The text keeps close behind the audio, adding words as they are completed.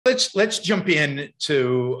let's jump in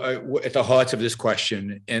to at the heart of this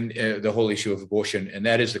question and the whole issue of abortion, and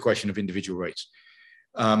that is the question of individual rights.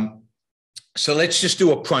 So let's just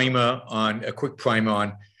do a quick primer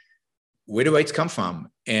on where do rights come from,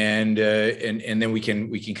 and then we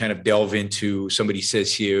can kind of delve into. Somebody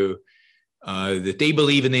says here that they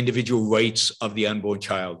believe in the individual rights of the unborn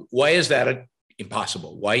child. Why is that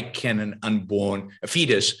impossible? Why can a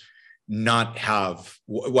fetus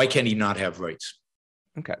why can he not have rights?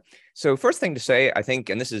 Okay. So first thing to say, I think,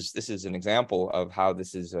 and this is an example of how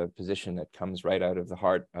this is a position that comes right out of the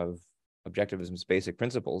heart of objectivism's basic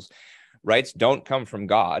principles. Rights don't come from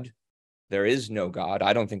God. There is no God.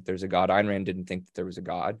 I don't think there's a God. Ayn Rand didn't think that there was a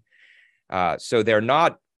God. So they're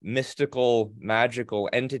not mystical, magical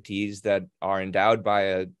entities that are endowed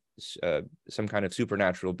by some kind of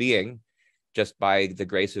supernatural being just by the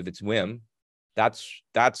grace of its whim. That's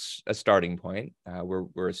a starting point.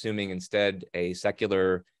 We're assuming instead a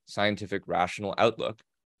secular, scientific, rational outlook.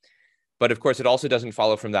 But of course, it also doesn't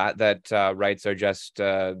follow from that rights are just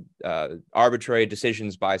arbitrary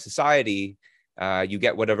decisions by society. You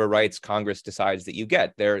get whatever rights Congress decides that you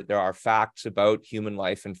get. There are facts about human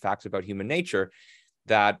life and facts about human nature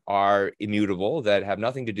that are immutable, that have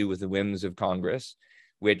nothing to do with the whims of Congress,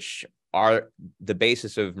 which are the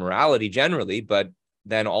basis of morality generally, but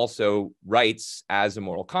then also rights as a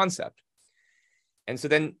moral concept. And so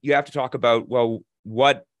then you have to talk about, well,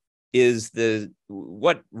 what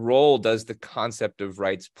role does the concept of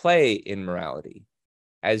rights play in morality?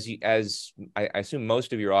 As I assume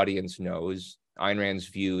most of your audience knows, Ayn Rand's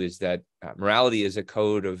view is that morality is a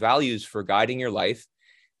code of values for guiding your life,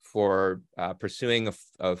 for pursuing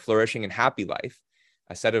a flourishing and happy life,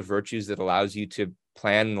 a set of virtues that allows you to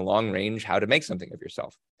plan in the long range how to make something of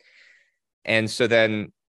yourself. And so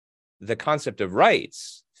then the concept of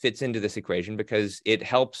rights fits into this equation because it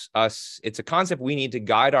helps us. It's a concept we need to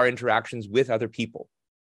guide our interactions with other people.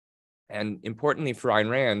 And importantly for Ayn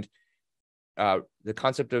Rand, the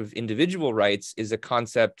concept of individual rights is a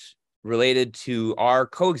concept related to our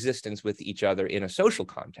coexistence with each other in a social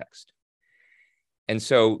context. And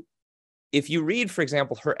so if you read, for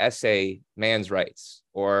example, her essay, Man's Rights,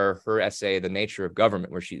 or her essay, The Nature of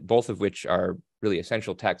Government, where both of which are really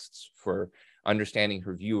essential texts for understanding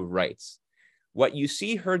her view of rights, what you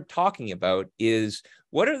see her talking about is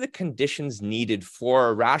what are the conditions needed for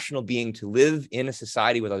a rational being to live in a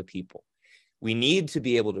society with other people? We need to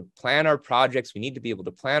be able to plan our projects. We need to be able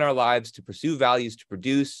to plan our lives, to pursue values, to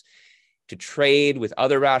produce, to trade with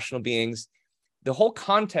other rational beings. The whole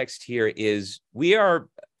context here is we are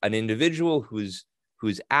an individual who's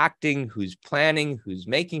acting, who's planning, who's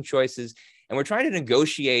making choices, and we're trying to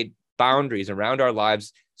negotiate boundaries around our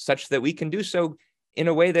lives such that we can do so in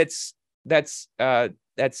a way that's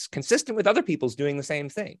consistent with other people's doing the same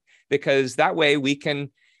thing. Because that way we can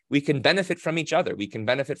benefit from each other. We can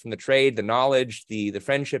benefit from the trade, the knowledge, the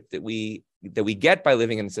friendship that we get by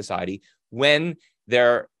living in society when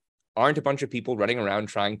there aren't a bunch of people running around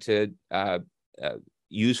trying to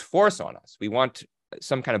use force on us. We want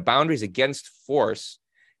some kind of boundaries against force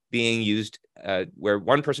being used where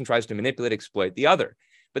one person tries to manipulate, exploit the other.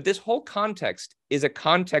 But this whole context is a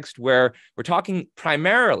context where we're talking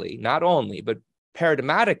primarily, not only, but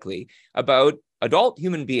paradigmatically about adult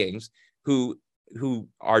human beings who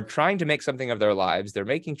are trying to make something of their lives. They're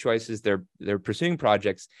making choices, they're pursuing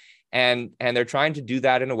projects, and they're trying to do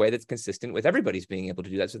that in a way that's consistent with everybody's being able to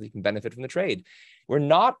do that so they can benefit from the trade. We're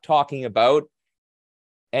not talking about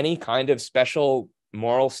any kind of special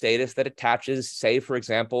moral status that attaches, say, for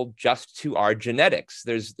example, just to our genetics.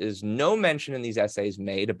 There's no mention in these essays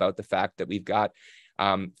made about the fact that we've got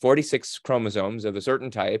 46 chromosomes of a certain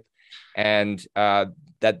type, and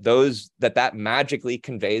that magically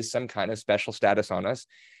conveys some kind of special status on us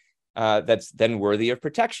that's then worthy of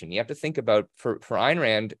protection. You have to think about, for Ayn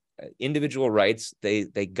Rand, individual rights,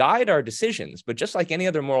 they guide our decisions, but just like any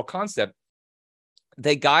other moral concept,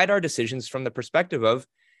 they guide our decisions from the perspective of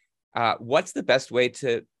what's the best way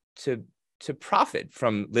to profit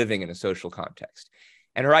from living in a social context.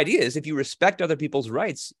 And her idea is if you respect other people's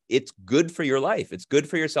rights, it's good for your life. It's good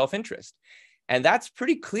for your self-interest. And that's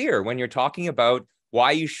pretty clear when you're talking about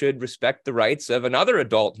why you should respect the rights of another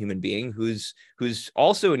adult human being who's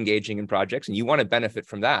also engaging in projects and you want to benefit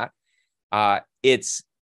from that. It's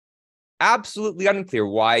absolutely unclear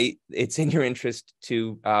why it's in your interest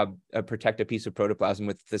to protect a piece of protoplasm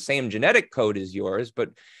with the same genetic code as yours,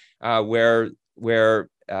 but where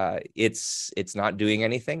it's not doing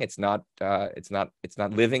anything, it's not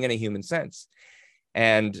living in a human sense.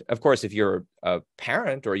 And of course, if you're a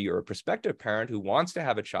parent or you're a prospective parent who wants to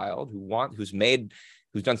have a child, who's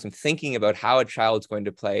done some thinking about how a child's going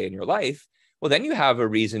to play in your life, well, then you have a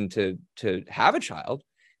reason to have a child,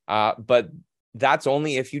 but that's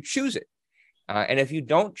only if you choose it. And if you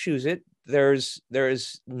don't choose it, there's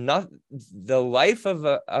not, the life of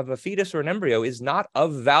a fetus or an embryo is not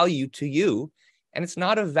of value to you, and it's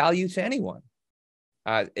not of value to anyone.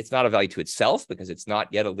 It's not of value to itself because it's not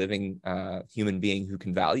yet a living human being who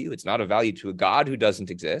can value. It's not of value to a God who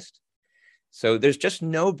doesn't exist. So there's just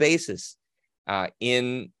no basis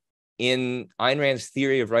in Ayn Rand's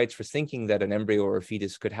theory of rights for thinking that an embryo or a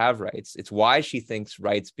fetus could have rights. It's why she thinks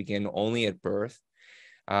rights begin only at birth.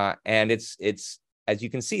 And it's as you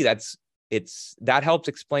can see, that helps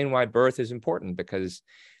explain why birth is important, because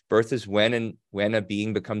birth is when a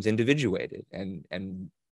being becomes individuated, and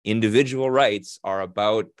individual rights are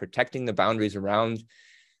about protecting the boundaries around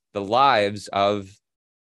the lives of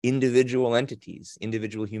individual entities,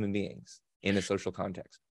 individual human beings in a social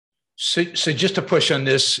context. So just to push on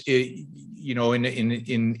this, you know, in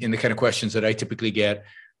the kind of questions that I typically get,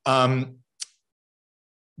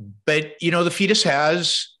 but you know, the fetus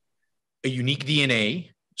has a unique DNA.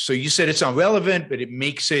 So you said it's not relevant, but it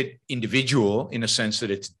makes it individual in a sense that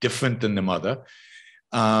it's different than the mother.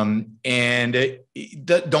 Don't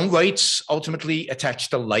rights ultimately attached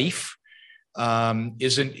to life? Aren't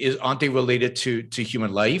they related to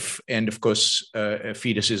human life? And of course, a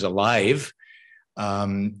fetus is alive.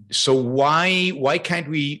 So why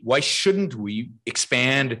shouldn't we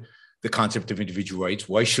expand the concept of individual rights?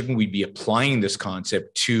 Why shouldn't we be applying this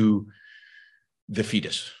concept to the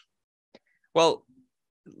fetus? Well,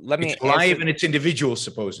 it's alive and it's individual,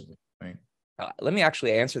 supposedly, right? Let me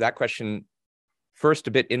actually answer that question first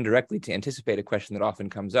a bit indirectly to anticipate a question that often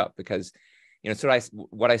comes up, because, you know, so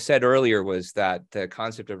what I said earlier was that the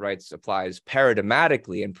concept of rights applies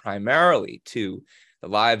paradigmatically and primarily to the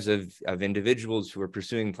lives of individuals who are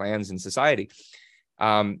pursuing plans in society.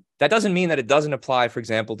 That doesn't mean that it doesn't apply, for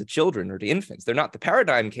example, to children or to infants. They're not the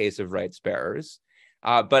paradigm case of rights bearers,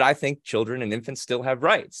 but I think children and infants still have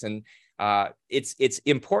rights. And it's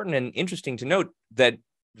important and interesting to note that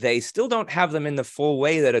they still don't have them in the full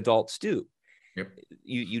way that adults do. Yep.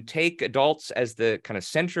 You take adults as the kind of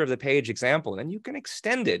center of the page example, and then you can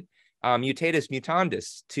extend it mutatis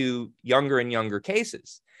mutandis to younger and younger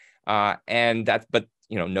cases. But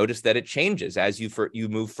you know, notice that it changes as you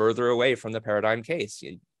move further away from the paradigm case.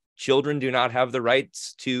 Children do not have the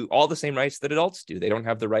rights to all the same rights that adults do. They don't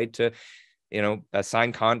have the right to, you know,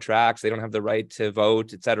 sign contracts. They don't have the right to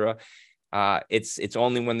vote, etc. It's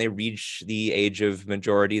only when they reach the age of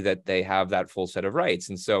majority that they have that full set of rights.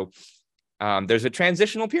 And so there's a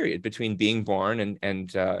transitional period between being born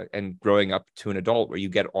and growing up to an adult where you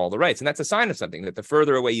get all the rights. And that's a sign of something, that the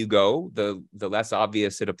further away you go, the less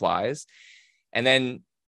obvious it applies. And then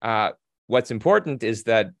what's important is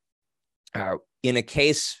that in a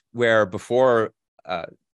case where before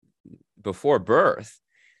birth,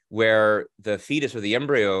 where the fetus or the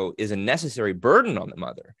embryo is a necessary burden on the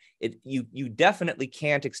mother, you definitely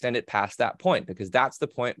can't extend it past that point, because that's the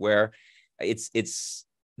point where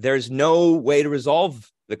there's no way to resolve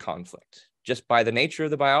the conflict just by the nature of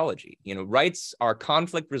the biology. You know, rights are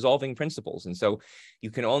conflict resolving principles. And so you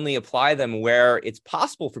can only apply them where it's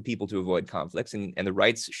possible for people to avoid conflicts, and the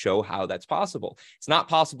rights show how that's possible. It's not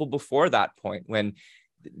possible before that point, when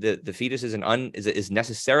the fetus is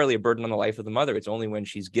necessarily a burden on the life of the mother. It's only when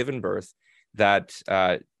she's given birth that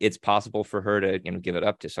it's possible for her to, you know, give it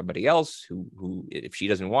up to somebody else who if she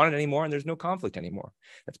doesn't want it anymore, and there's no conflict anymore.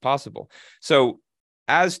 That's possible. So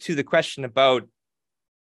as to the question about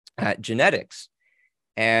genetics,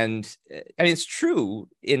 and I mean, it's true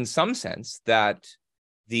in some sense that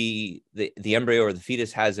the embryo or the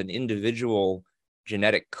fetus has an individual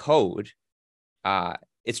genetic code.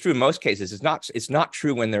 It's true in most cases. It's not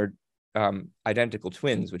true when they're identical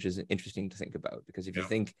twins, which is interesting to think about, because if you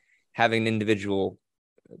think having an individual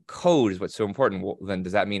code is what's so important, well, then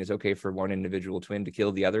does that mean it's okay for one individual twin to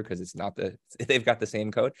kill the other because they've got the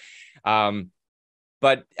same code?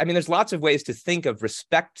 But I mean, there's lots of ways to think of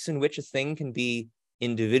respects in which a thing can be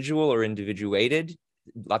individual or individuated,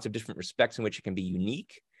 lots of different respects in which it can be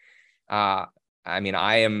unique. I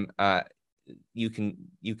mean, you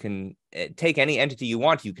can take any entity you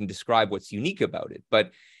want, you can describe what's unique about it, but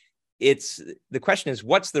the question is,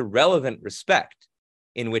 what's the relevant respect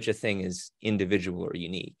in which a thing is individual or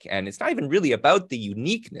unique? And it's not even really about the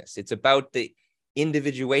uniqueness, it's about the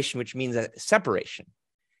individuation, which means a separation.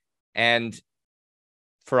 And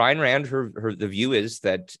for Ayn Rand, the view is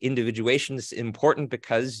that individuation is important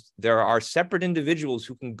because there are separate individuals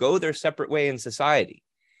who can go their separate way in society,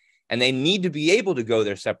 and they need to be able to go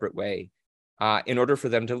their separate way in order for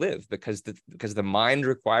them to live, because the mind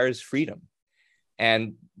requires freedom.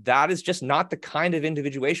 And that is just not the kind of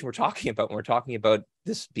individuation we're talking about when we're talking about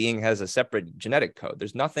this being has a separate genetic code.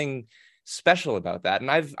 There's nothing special about that.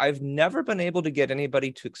 And I've never been able to get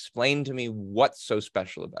anybody to explain to me what's so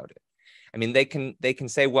special about it. I mean, they can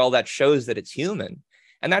say, well, that shows that it's human.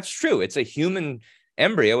 And that's true. It's a human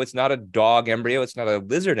embryo. It's not a dog embryo. It's not a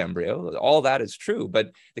lizard embryo. All that is true.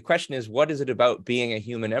 But the question is, what is it about being a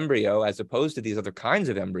human embryo as opposed to these other kinds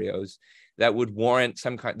of embryos that would warrant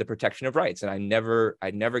some kind the protection of rights? And I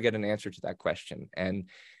never get an answer to that question. And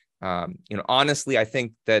honestly, I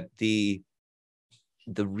think that the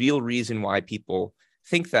real reason why people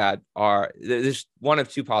think that there's one of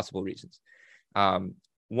two possible reasons.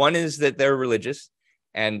 One is that they're religious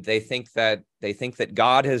and they think that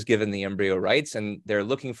God has given the embryo rights, and they're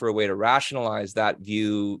looking for a way to rationalize that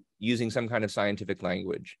view using some kind of scientific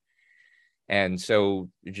language. And so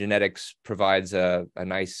genetics provides a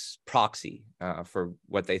nice proxy for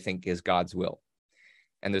what they think is God's will.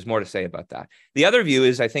 And there's more to say about that. The other view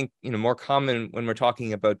is, I think, more common when we're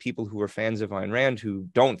talking about people who are fans of Ayn Rand who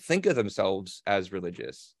don't think of themselves as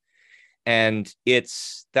religious. And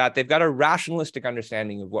it's that they've got a rationalistic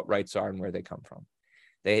understanding of what rights are and where they come from.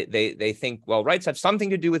 They think, well, rights have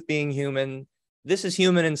something to do with being human. This is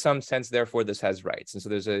human in some sense, therefore this has rights. And so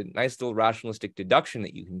there's a nice little rationalistic deduction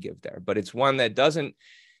that you can give there, but it's one that doesn't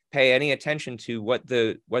pay any attention to what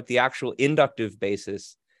the actual inductive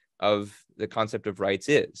basis of the concept of rights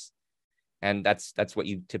is. And that's what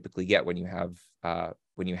you typically get when you have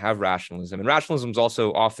rationalism. And rationalism is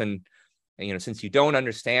also often, since you don't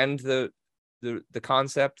understand the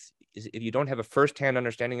concept, if you don't have a firsthand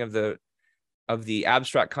understanding of the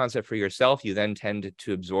abstract concept for yourself, you then tend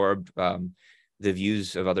to absorb the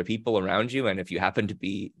views of other people around you. And if you happen to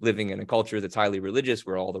be living in a culture that's highly religious,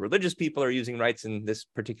 where all the religious people are using rights in this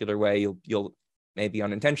particular way, you'll maybe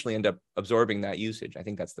unintentionally end up absorbing that usage. I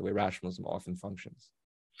think that's the way rationalism often functions.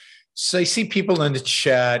 So I see people in the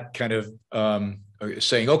chat kind of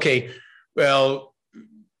saying, okay, well,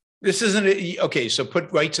 this isn't okay. So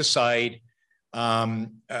put rights aside.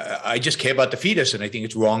 I just care about the fetus, and I think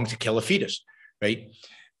it's wrong to kill a fetus, right?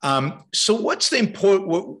 So what's the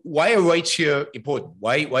important? Why are rights here important?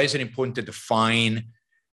 Why is it important to define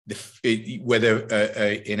whether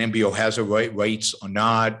an embryo has a rights or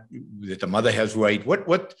not? That the mother has right?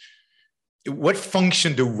 What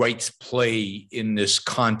function do rights play in this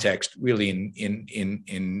context? Really,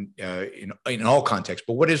 in all contexts.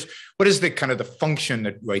 But what is the kind of the function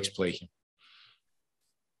that rights play here?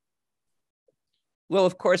 Well,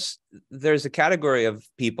 of course, there's a category of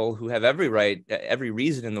people who have every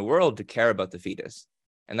reason in the world to care about the fetus,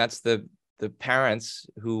 and that's the parents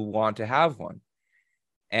who want to have one.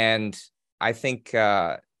 And I think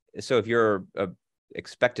so. If you're an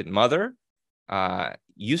expectant mother,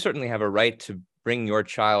 you certainly have a right to bring your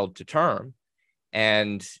child to term.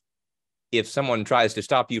 And if someone tries to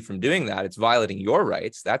stop you from doing that, it's violating your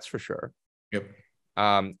rights. That's for sure. Yep.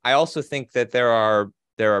 I also think that there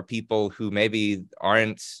are people who maybe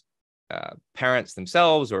aren't parents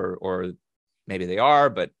themselves, or maybe they are,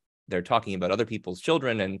 but they're talking about other people's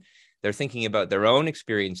children, and they're thinking about their own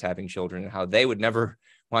experience having children and how they would never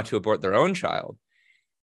want to abort their own child,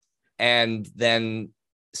 and then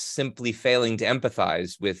simply failing to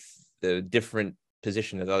empathize with the different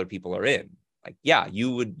position that other people are in. Like, yeah,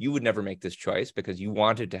 you would never make this choice because you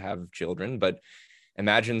wanted to have children, but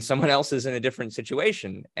imagine someone else is in a different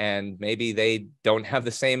situation and maybe they don't have the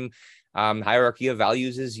same hierarchy of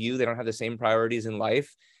values as you. They don't have the same priorities in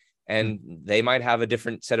life, and they might have a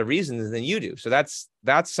different set of reasons than you do. So that's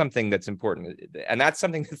something that's important. And that's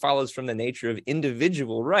something that follows from the nature of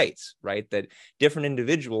individual rights, right? That different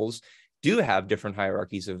individuals do have different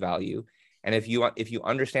hierarchies of value. And if you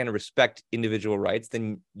understand and respect individual rights,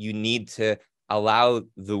 then you need to allow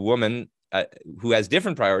the woman who has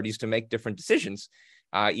different priorities to make different decisions,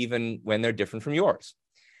 even when they're different from yours.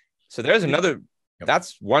 So there's another,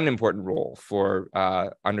 that's one important role for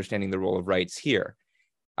understanding the role of rights here.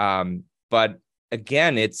 But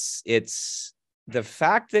again, it's the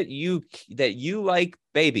fact that you like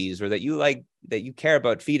babies, or that you care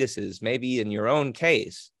about fetuses, maybe in your own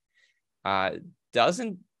case,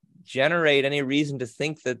 doesn't generate any reason to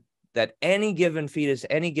think that any given fetus,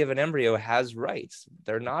 any given embryo has rights.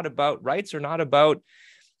 Rights are not about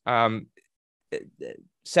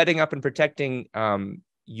setting up and protecting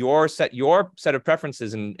your set of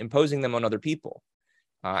preferences and imposing them on other people,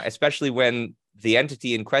 especially when the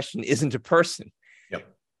entity in question isn't a person. Yep.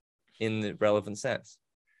 In the relevant sense.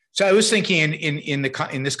 So I was thinking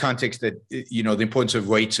in this context that the importance of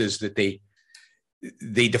rights is that they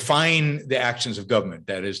define the actions of government.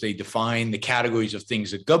 That is, they define the categories of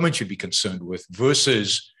things that government should be concerned with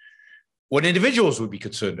versus what individuals would be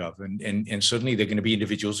concerned of. And certainly there are going to be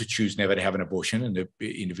individuals who choose never to have an abortion, and the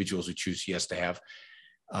individuals who choose yes to have.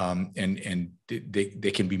 And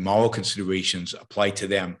there can be moral considerations applied to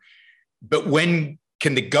them. But when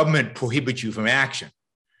can the government prohibit you from action?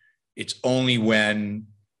 It's only when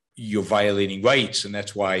you're violating rights. And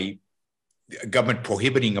that's why government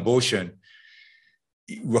prohibiting abortion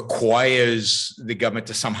requires the government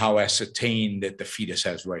to somehow ascertain that the fetus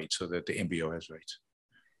has rights, or that the embryo has rights.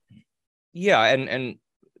 Yeah, and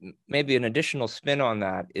maybe an additional spin on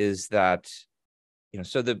that is that,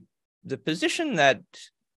 so the position that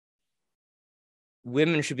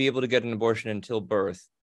women should be able to get an abortion until birth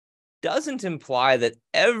doesn't imply that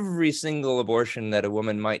every single abortion that a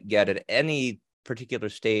woman might get at any particular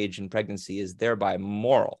stage in pregnancy is thereby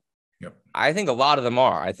moral. Yep. I think a lot of them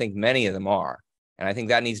are. I think many of them are. And I think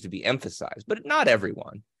that needs to be emphasized, but not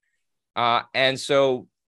everyone. And so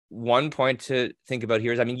one point to think about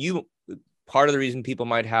here is, part of the reason people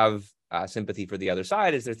might have sympathy for the other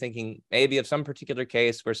side is they're thinking maybe of some particular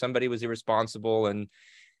case where somebody was irresponsible and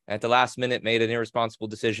at the last minute made an irresponsible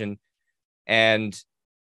decision. And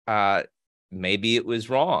maybe it was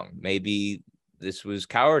wrong. Maybe this was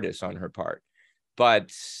cowardice on her part.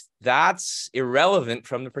 But that's irrelevant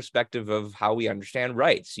from the perspective of how we understand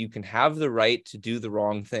rights. You can have the right to do the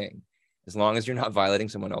wrong thing as long as you're not violating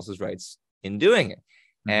someone else's rights in doing it.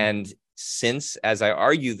 Mm-hmm. And since, as I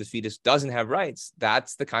argue, the fetus doesn't have rights,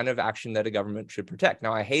 that's the kind of action that a government should protect.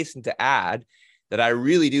 Now, I hasten to add that I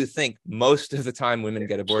really do think most of the time women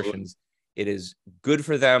get abortions, it is good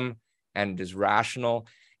for them and it is rational.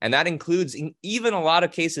 And that includes even a lot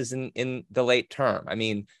of cases in the late term.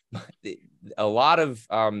 There's a lot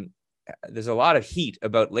of heat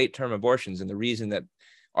about late term abortions, and the reason that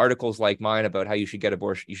articles like mine about how you should get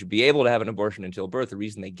abortion, you should be able to have an abortion until birth, the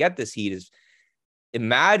reason they get this heat is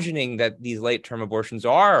imagining that these late term abortions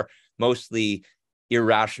are mostly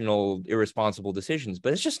irrational, irresponsible decisions,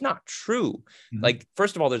 but it's just not true. Mm-hmm. Like,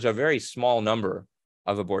 first of all, there's a very small number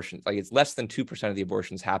of abortions. Like, it's less than 2% of the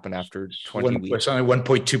abortions happen after 20 weeks. Only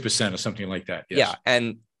 1.2% or something like that. Yes.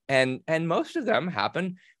 Yeah. And most of them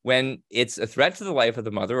happen when it's a threat to the life of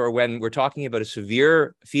the mother, or when we're talking about a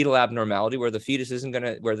severe fetal abnormality where the fetus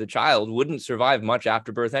where the child wouldn't survive much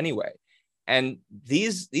after birth anyway. And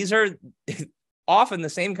these are often the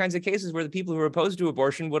same kinds of cases where the people who are opposed to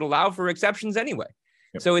abortion would allow for exceptions anyway.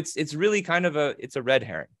 Yep. So it's really kind of a red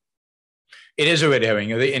herring. It is a red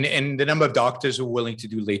herring. And the number of doctors who are willing to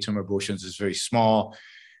do late-term abortions is very small.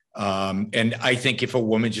 And I think if a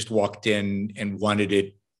woman just walked in and wanted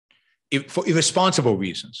it for irresponsible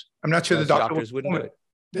reasons, I'm not sure the doctors wouldn't do it.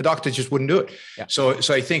 The doctor just wouldn't do it. Yeah. So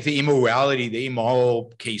I think the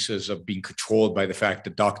immoral cases are being controlled by the fact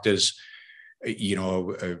that doctors,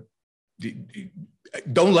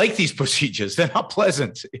 don't like these procedures. They're not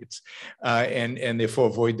pleasant. And therefore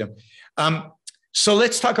avoid them. So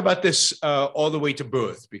let's talk about this all the way to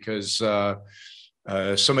birth, because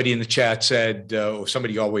somebody in the chat said, or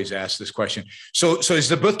somebody always asks this question. So is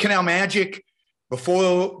the birth canal magic?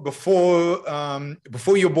 Before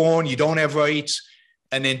you're born, you don't have rights,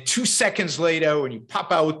 and then 2 seconds later, when you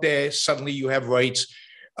pop out there, suddenly you have rights.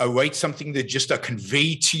 Rights, something that just are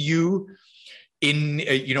conveyed to you in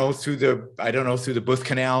through the birth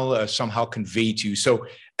canal, somehow conveyed to you. So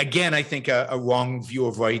again, I think a wrong view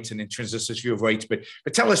of rights, an intrinsicist view of rights. But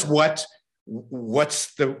tell us what's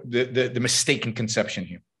the mistaken conception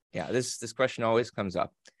here? Yeah, this question always comes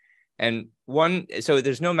up, and so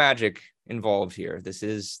there's no magic involved here. This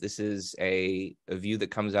is a view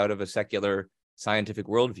that comes out of a secular scientific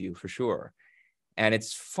worldview for sure. And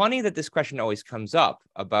it's funny that this question always comes up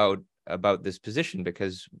about this position,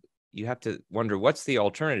 because you have to wonder, what's the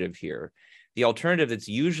alternative here? The alternative that's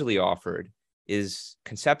usually offered is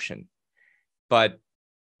conception. But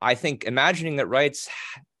I think imagining that rights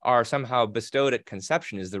are somehow bestowed at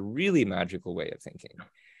conception is the really magical way of thinking.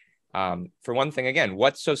 For one thing, again,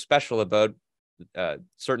 what's so special about a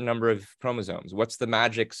certain number of chromosomes? What's the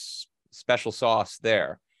magic special sauce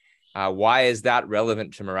there? Why is that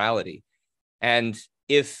relevant to morality? And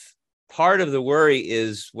if part of the worry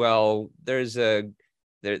is, well, there's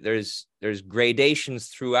gradations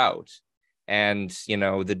throughout, and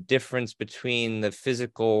the difference between the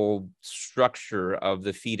physical structure of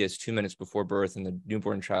the fetus 2 minutes before birth and the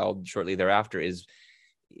newborn child shortly thereafter is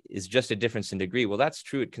just a difference in degree. Well, that's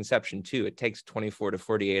true at conception too. It takes 24 to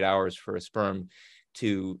 48 hours for a sperm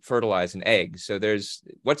to fertilize an egg. So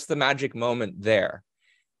what's the magic moment there?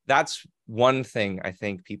 That's one thing I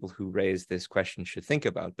think people who raise this question should think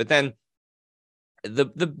about. But then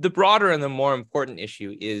the broader and the more important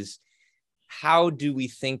issue is, how do we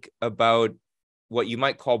think about what you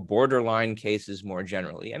might call borderline cases more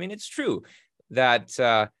generally. I mean, it's true that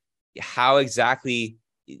how exactly,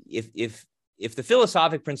 if the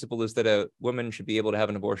philosophic principle is that a woman should be able to have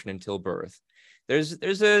an abortion until birth, there's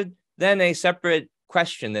then a separate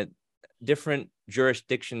question that different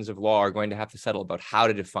jurisdictions of law are going to have to settle about how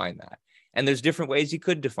to define that. And there's different ways you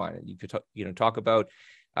could define it. You could talk about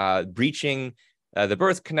breaching the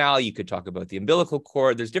birth canal. You could talk about the umbilical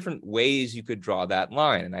cord. There's different ways you could draw that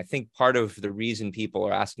line. And I think part of the reason people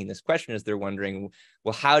are asking this question is they're wondering,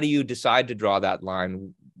 well, how do you decide to draw that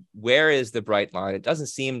line? Where is the bright line? It doesn't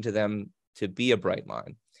seem to them to be a bright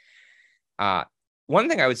line. One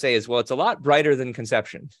thing I would say is, well, it's a lot brighter than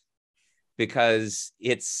conception, because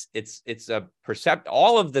it's a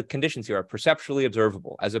all of the conditions here are perceptually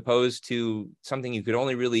observable, as opposed to something you could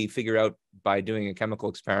only really figure out by doing a chemical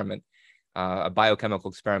experiment, a biochemical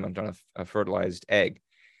experiment on a fertilized egg.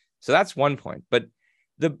 So that's one point. But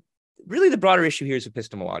the broader issue here is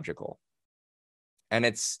epistemological. And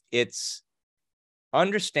it's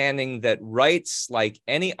understanding that rights, like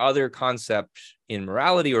any other concept in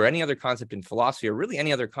morality or any other concept in philosophy, or really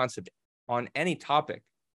any other concept on any topic,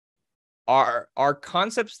 are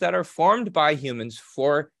concepts that are formed by humans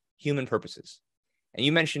for human purposes. And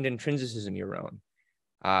you mentioned intrinsicism,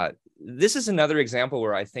 Yaron. This is another example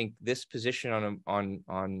where I think this position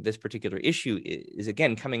on this particular issue is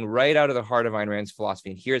again coming right out of the heart of Ayn Rand's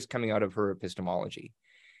philosophy, and here it's coming out of her epistemology.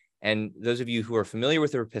 And those of you who are familiar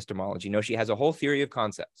with her epistemology know she has a whole theory of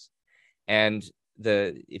concepts. And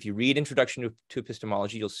if you read Introduction to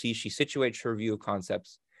Epistemology, you'll see she situates her view of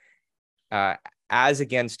concepts as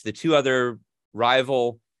against the two other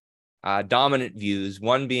rival dominant views,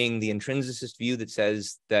 one being the intrinsicist view that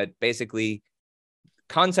says that basically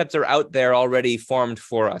concepts are out there already formed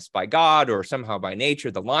for us by God or somehow by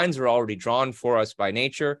nature. The lines are already drawn for us by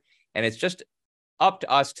nature, and it's just up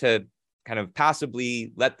to us to kind of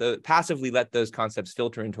passively let those concepts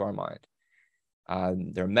filter into our mind.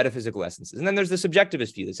 They're metaphysical essences. And then there's the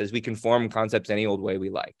subjectivist view that says we can form concepts any old way we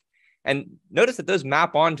like. And notice that those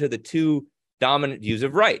map onto the two dominant views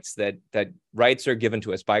of rights, that rights are given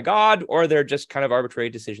to us by God, or they're just kind of arbitrary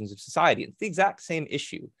decisions of society. It's the exact same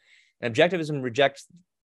issue. And objectivism rejects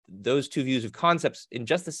those two views of concepts in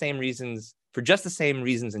just the same reasons, for just the same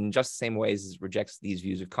reasons and in just the same ways as it rejects these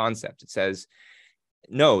views of concept. It says,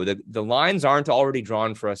 no, the lines aren't already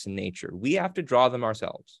drawn for us in nature. We have to draw them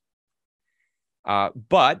ourselves.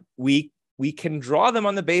 But we can draw them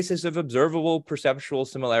on the basis of observable perceptual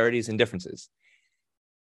similarities and differences.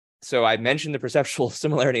 So I mentioned the perceptual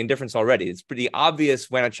similarity and difference already. It's pretty obvious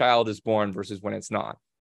when a child is born versus when it's not.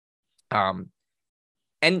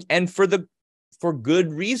 And for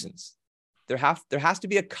good reasons. There has to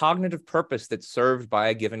be a cognitive purpose that's served by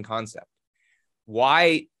a given concept.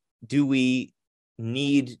 Why do we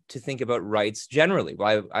need to think about rights generally?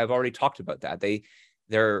 Well, I've already talked about that.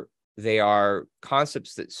 They are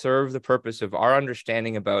concepts that serve the purpose of our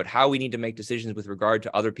understanding about how we need to make decisions with regard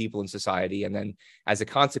to other people in society. And then as a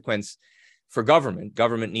consequence, for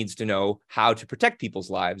government needs to know how to protect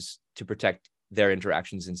people's lives, to protect their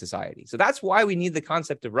interactions in society. So that's why we need the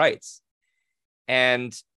concept of rights.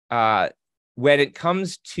 And when it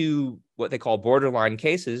comes to what they call borderline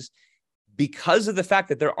cases, because of the fact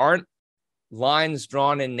that there aren't lines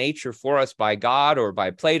drawn in nature for us by God or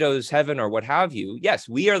by Plato's heaven or what have you, yes,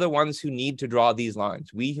 we are the ones who need to draw these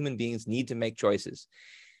lines. We human beings need to make choices.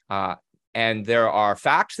 And there are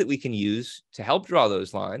facts that we can use to help draw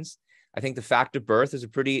those lines. I think the fact of birth is a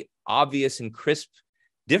pretty obvious and crisp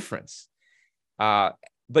difference. But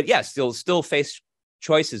yes, you'll still face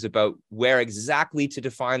choices about where exactly to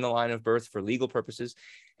define the line of birth for legal purposes.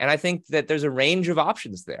 And I think that there's a range of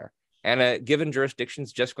options there. And a given jurisdiction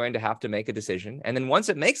is just going to have to make a decision. And then once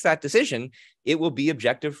it makes that decision, it will be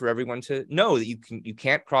objective for everyone to know that you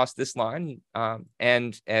can't cross this line,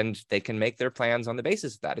 and they can make their plans on the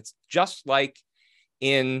basis of that. It's just like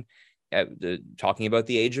in talking about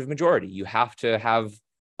the age of majority. You have to have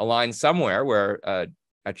a line somewhere where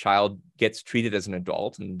a child gets treated as an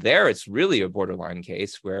adult, and there it's really a borderline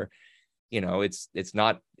case where, it's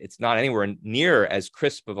not anywhere near as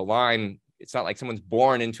crisp of a line. It's not like someone's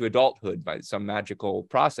born into adulthood by some magical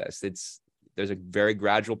process. There's a very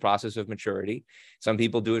gradual process of maturity. Some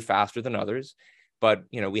people do it faster than others, but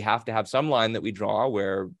we have to have some line that we draw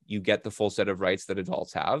where you get the full set of rights that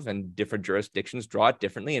adults have, and different jurisdictions draw it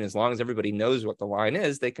differently. And as long as everybody knows what the line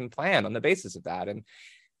is, they can plan on the basis of that. And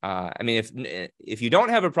I mean, if you don't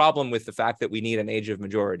have a problem with the fact that we need an age of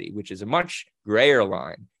majority, which is a much grayer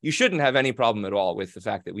line, you shouldn't have any problem at all with the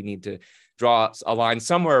fact that we need to draw a line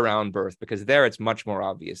somewhere around birth, because there it's much more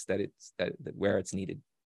obvious that where it's needed.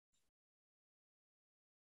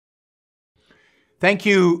 Thank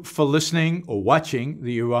you for listening or watching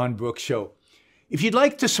the Yaron Brook Show. If you'd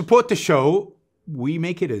like to support the show, we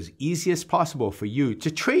make it as easy as possible for you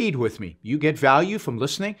to trade with me. You get value from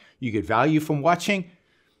listening. You get value from watching.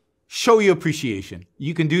 Show your appreciation.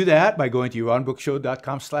 You can do that by going to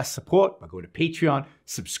yaronbrookshow.com/support, by going to Patreon,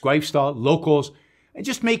 Subscribestar, Locals, and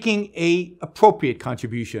just making a appropriate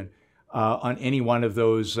contribution on any one of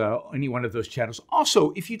those channels.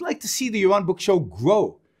 Also, if you'd like to see the Yaron Brook Show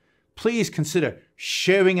grow, please consider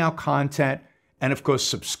sharing our content and, of course,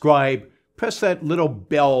 subscribe. Press that little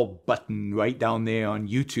bell button right down there on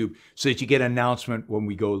YouTube so that you get an announcement when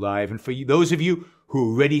we go live. And for you, those of you who are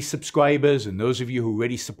already subscribers and those of you who are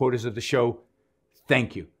already supporters of the show,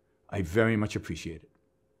 thank you. I very much appreciate it.